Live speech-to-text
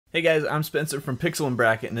Hey guys, I'm Spencer from Pixel and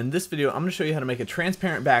Bracket, and in this video I'm going to show you how to make a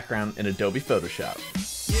transparent background in Adobe Photoshop.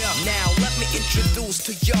 Now let me introduce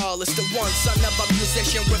to y'all, it's the one son of a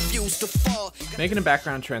musician refused to fall. Making a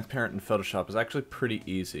background transparent in Photoshop is actually pretty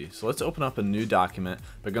easy. So let's open up a new document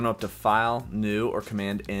by going up to File, New, or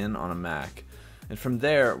Command N on a Mac. And from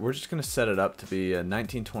there, we're just going to set it up to be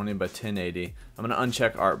 1920 by 1080. I'm going to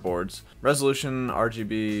uncheck artboards. Resolution,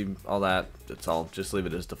 RGB, all that, it's all, just leave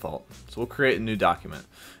it as default. So we'll create a new document.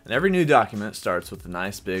 And every new document starts with a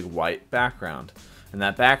nice big white background. And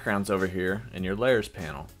that background's over here in your Layers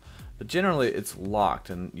panel. But generally it's locked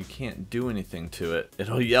and you can't do anything to it.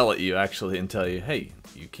 It'll yell at you actually and tell you, hey,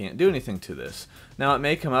 you can't do anything to this. Now it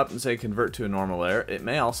may come up and say convert to a normal layer. It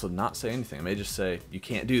may also not say anything. It may just say you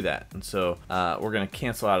can't do that. And so we're going to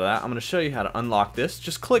cancel out of that. I'm going to show you how to unlock this.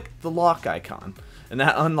 Just click the lock icon and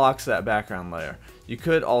that unlocks that background layer. You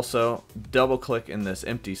could also double click in this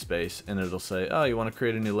empty space and it'll say, oh, you want to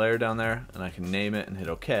create a new layer down there, and I can name it and hit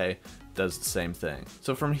OK. Does the same thing.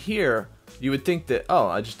 So from here you would think that, oh,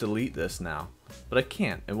 I just delete this now, but I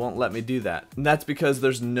can't. It won't let me do that, and that's because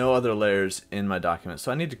there's no other layers in my document.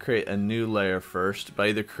 So I need to create a new layer first by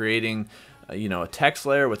either creating a text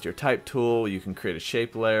layer with your type tool. You can create a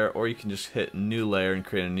shape layer, or you can just hit new layer and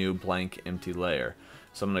create a new blank empty layer.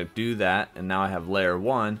 So I'm going to do that, and now I have layer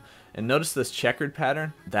 1, and notice this checkered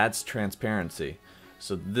pattern. That's transparency.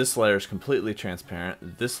 So this layer is completely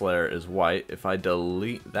transparent, this layer is white. If I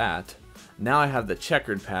delete that, now I have the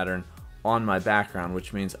checkered pattern on my background,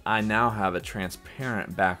 which means I now have a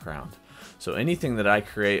transparent background. So anything that I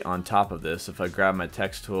create on top of this, if I grab my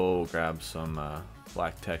text tool, we'll grab some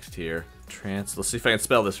black text here, let's see if I can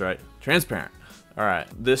spell this right, transparent. Alright,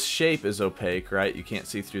 this shape is opaque, right? You can't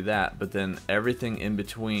see through that, but then everything in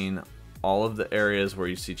between, all of the areas where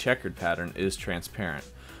you see checkered pattern, is transparent.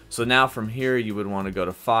 So now from here you would want to go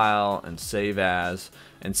to File and Save As,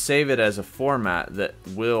 and save it as a format that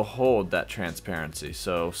will hold that transparency.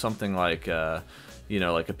 So something like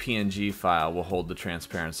like a PNG file will hold the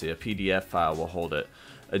transparency, a PDF file will hold it,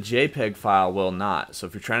 a JPEG file will not. So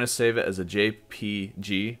if you're trying to save it as a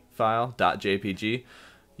JPG file, .jpg,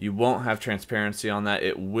 you won't have transparency on that.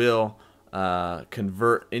 It will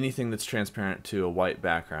convert anything that's transparent to a white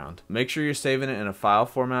background. Make sure you're saving it in a file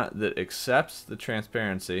format that accepts the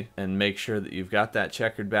transparency, and make sure that you've got that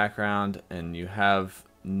checkered background and you have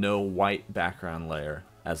no white background layer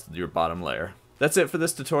as your bottom layer. That's it for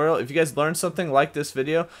this tutorial. If you guys learned something, like this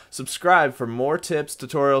video, subscribe for more tips,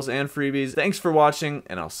 tutorials, and freebies. Thanks for watching,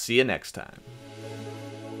 and I'll see you next time.